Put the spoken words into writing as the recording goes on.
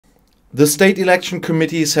The state election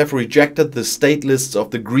committees have rejected the state lists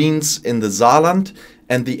of the Greens in the Saarland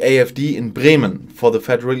and the AfD in Bremen for the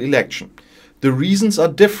federal election. The reasons are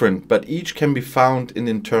different, but each can be found in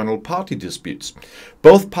internal party disputes.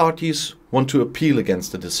 Both parties want to appeal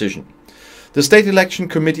against the decision. The state election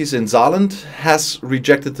committees in Saarland has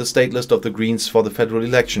rejected the state list of the Greens for the federal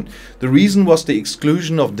election. The reason was the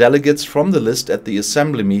exclusion of delegates from the list at the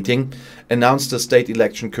assembly meeting, announced the state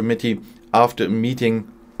election committee after a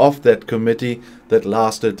meeting of that committee that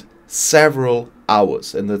lasted several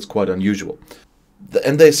hours, and that's quite unusual.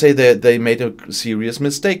 And they say they made a serious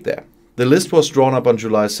mistake there. The list was drawn up on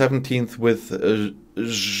July 17th with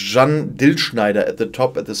Jan Dilschneider at the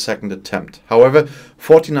top at the second attempt. However,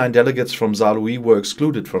 49 delegates from Saarlouis were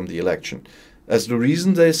excluded from the election. As the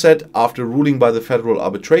reason, they said, after ruling by the Federal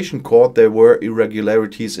Arbitration Court, there were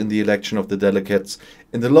irregularities in the election of the delegates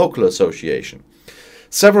in the local association.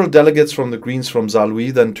 Several delegates from the Greens from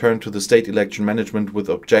Saarlouis then turned to the state election management with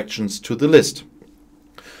objections to the list.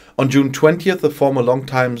 On June 20th, the former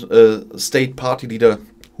longtime state party leader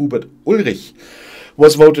Hubert Ulrich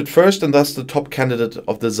was voted first and thus the top candidate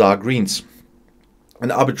of the Saar Greens.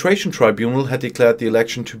 An arbitration tribunal had declared the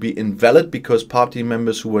election to be invalid because party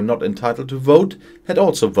members who were not entitled to vote had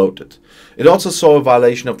also voted. It also saw a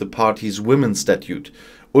violation of the party's women's statute.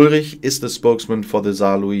 Ulrich is the spokesman for the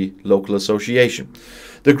Saarlouis local association.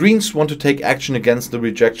 The Greens want to take action against the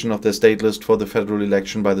rejection of their state list for the federal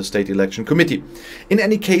election by the State Election Committee. In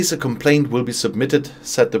any case, a complaint will be submitted,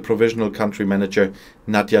 said the provisional country manager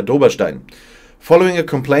Nadja Doberstein. Following a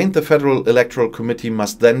complaint, the Federal Electoral Committee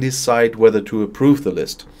must then decide whether to approve the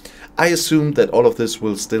list. I assume that all of this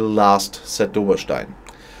will still last, said Doberstein.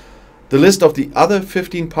 The list of the other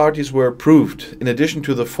 15 parties were approved. In addition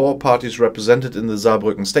to the 4 parties represented in the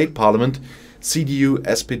Saarbrücken State Parliament, CDU,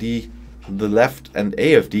 SPD, the Left and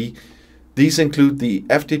AfD, these include the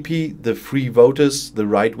FDP, the Free Voters, the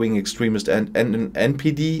right-wing extremist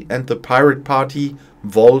NPD, and the Pirate Party,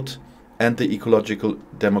 Volt, and the Ecological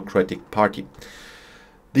Democratic Party.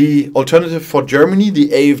 The Alternative for Germany, the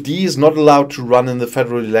AfD, is not allowed to run in the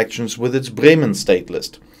federal elections with its Bremen state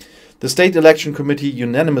list. The State Election Committee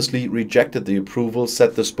unanimously rejected the approval,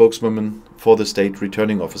 said the spokeswoman for the state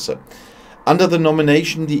returning officer. Under the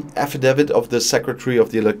nomination, the affidavit of the Secretary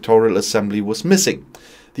of the Electoral Assembly was missing.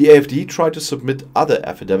 The AfD tried to submit other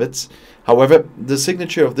affidavits. However, the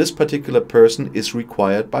signature of this particular person is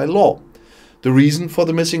required by law. The reason for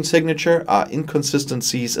the missing signature are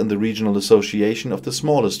inconsistencies in the regional association of the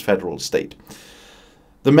smallest federal state.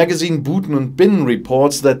 The magazine Buten und Binnen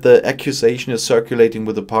reports that the accusation is circulating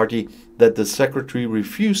with the party that the secretary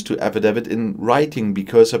refused to affidavit in writing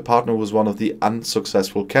because her partner was one of the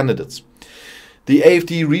unsuccessful candidates. The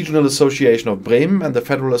AfD Regional Association of Bremen and the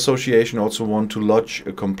Federal Association also want to lodge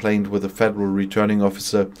a complaint with the federal returning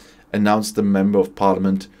officer, announced the Member of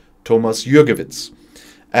Parliament Thomas Jürgewitz.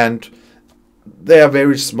 And they are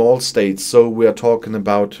very small states, so we are talking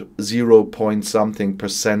about 0 point something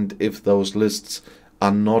 % if those lists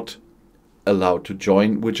are not allowed to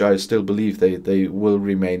join, which I still believe they will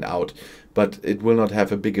remain out, but it will not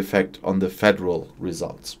have a big effect on the federal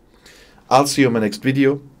results. I'll see you in my next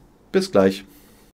video. Bis gleich.